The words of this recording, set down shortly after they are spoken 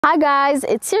Hi guys,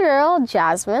 it's your girl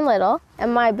Jasmine Little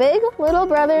and my big little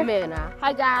brother Mina.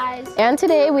 Hi guys. And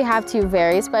today we have two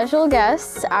very special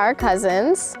guests, our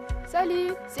cousins.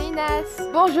 Salut, c'est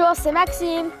Inès. Bonjour, c'est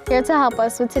Maxime. Here to help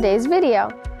us with today's video.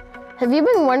 Have you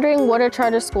been wondering what a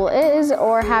charter school is,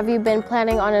 or have you been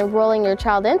planning on enrolling your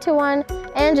child into one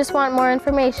and just want more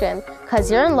information? Cause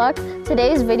you're in luck,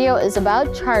 today's video is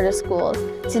about charter schools.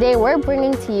 Today we're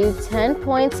bringing to you 10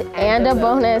 points and a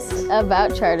bonus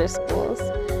about charter schools.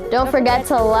 Don't forget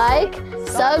to like,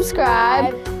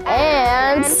 subscribe,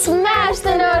 and smash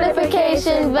the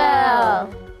notification bell.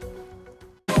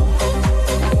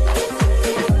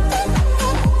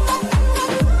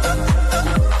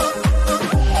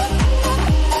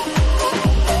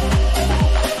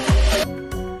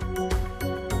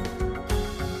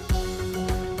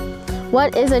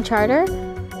 What is a charter?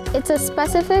 It's a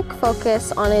specific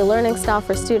focus on a learning style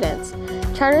for students.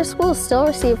 Charter schools still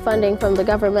receive funding from the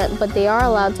government, but they are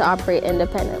allowed to operate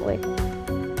independently.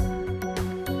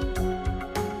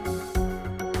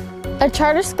 A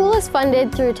charter school is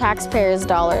funded through taxpayers'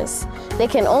 dollars. They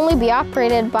can only be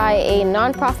operated by a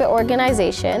nonprofit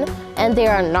organization, and they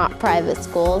are not private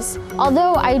schools.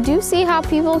 Although I do see how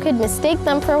people could mistake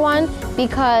them for one,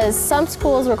 because some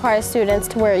schools require students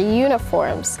to wear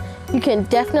uniforms. You can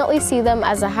definitely see them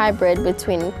as a hybrid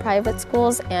between private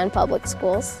schools and public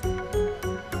schools.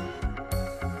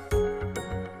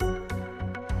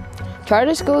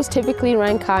 Charter schools typically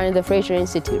rank high in the Fraser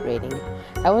Institute rating.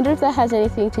 I wonder if that has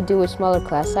anything to do with smaller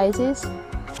class sizes?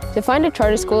 To find a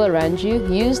charter school around you,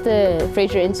 use the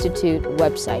Fraser Institute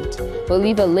website. We'll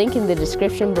leave a link in the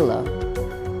description below.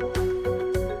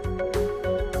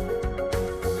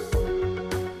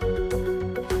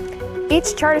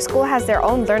 Each charter school has their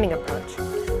own learning approach.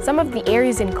 Some of the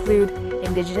areas include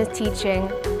Indigenous teaching,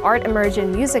 art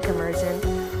immersion, music immersion,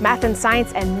 math and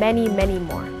science, and many, many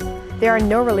more. There are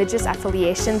no religious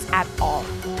affiliations at all.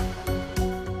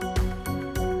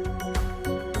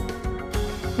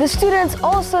 The students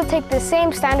also take the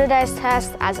same standardized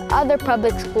tests as other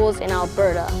public schools in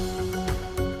Alberta.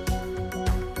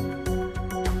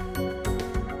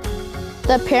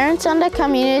 The parents and the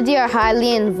community are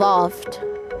highly involved.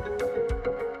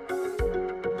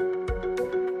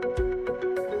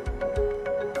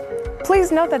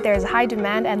 Please note that there is high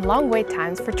demand and long wait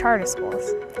times for charter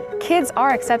schools. Kids are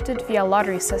accepted via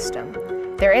lottery system.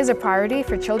 There is a priority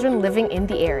for children living in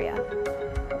the area.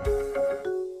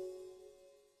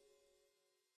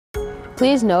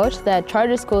 Please note that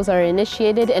charter schools are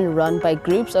initiated and run by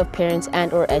groups of parents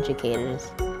and/or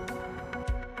educators.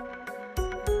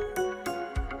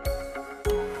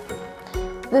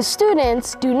 The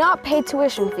students do not pay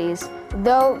tuition fees,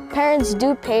 though parents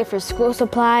do pay for school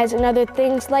supplies and other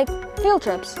things like field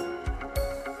trips.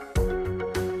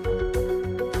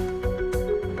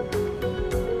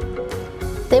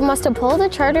 They must uphold the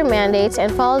charter mandates and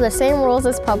follow the same rules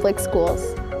as public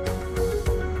schools.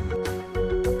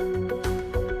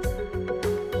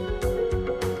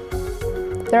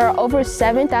 There are over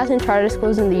 7,000 charter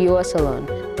schools in the US alone,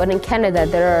 but in Canada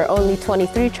there are only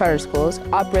 23 charter schools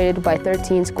operated by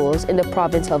 13 schools in the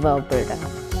province of Alberta.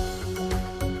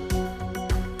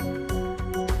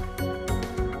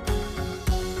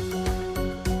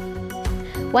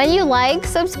 When you like,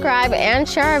 subscribe, and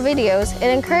share our videos, it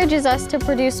encourages us to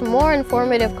produce more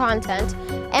informative content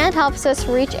and helps us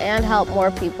reach and help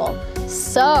more people.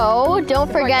 So don't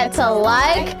forget to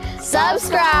like,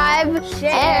 subscribe,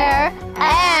 share,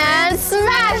 and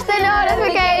smash the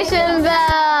notification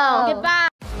bell! Goodbye!